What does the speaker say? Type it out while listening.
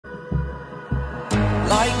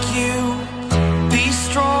like you, be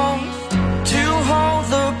strong to hold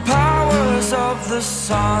the powers of the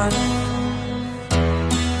sun.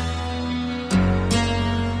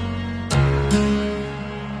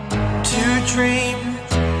 To dream,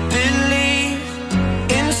 believe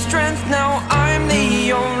in strength, now I'm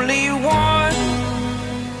the only one.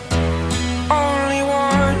 Only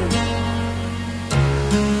one.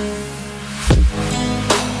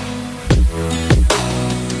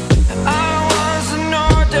 I was an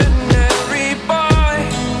ordinary boy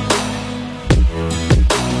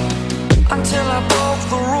until I broke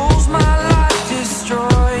the rules, my life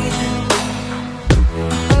destroyed.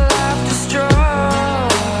 My life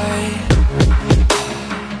destroyed.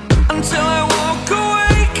 Until I walk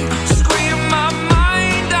awake, scream my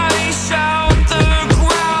mind, I shout, the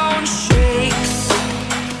ground shakes.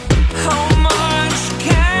 How much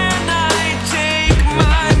can I take?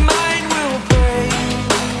 My mind will break.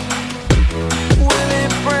 Will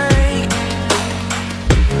it break?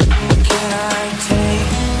 What can I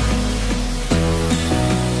take?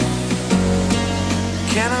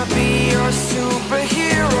 Can I be your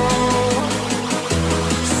superhero?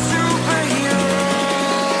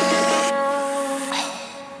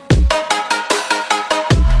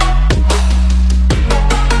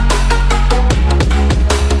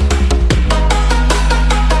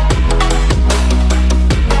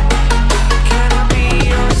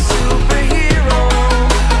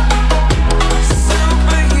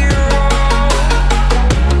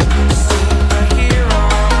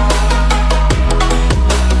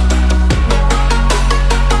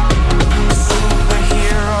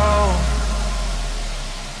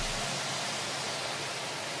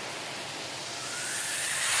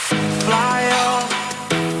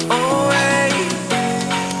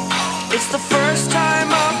 It's the first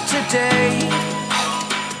time of today.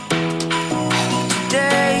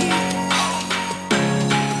 Today.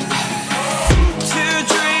 To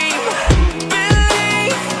dream,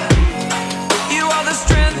 believe. You are the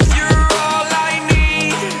strength, you're all I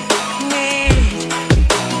need. Need.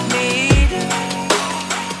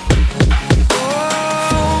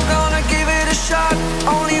 Oh, gonna give it a shot.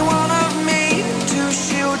 Only one of me to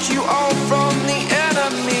shield you all from the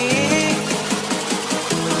enemy.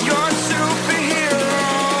 You're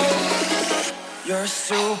a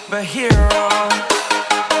superhero.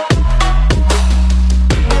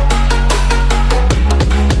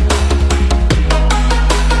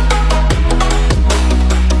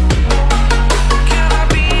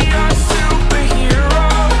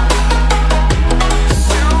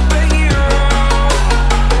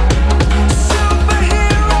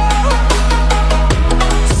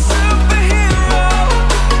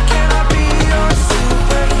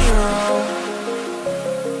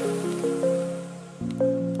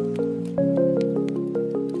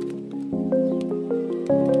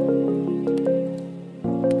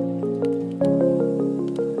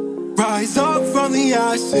 Rise up from the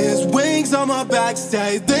ashes, wings on my back,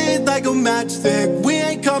 stay lit like a matchstick. We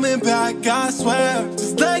ain't coming back, I swear.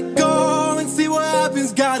 Just let go and see what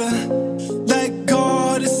happens. Gotta let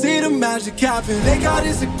go to see the magic happen. They got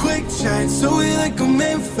us a quick change, so we like them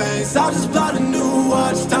in phase. I'll just buy a new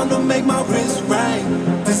watch, time to make my wrist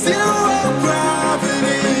ring. The zero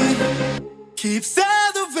gravity keeps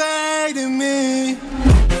elevating me.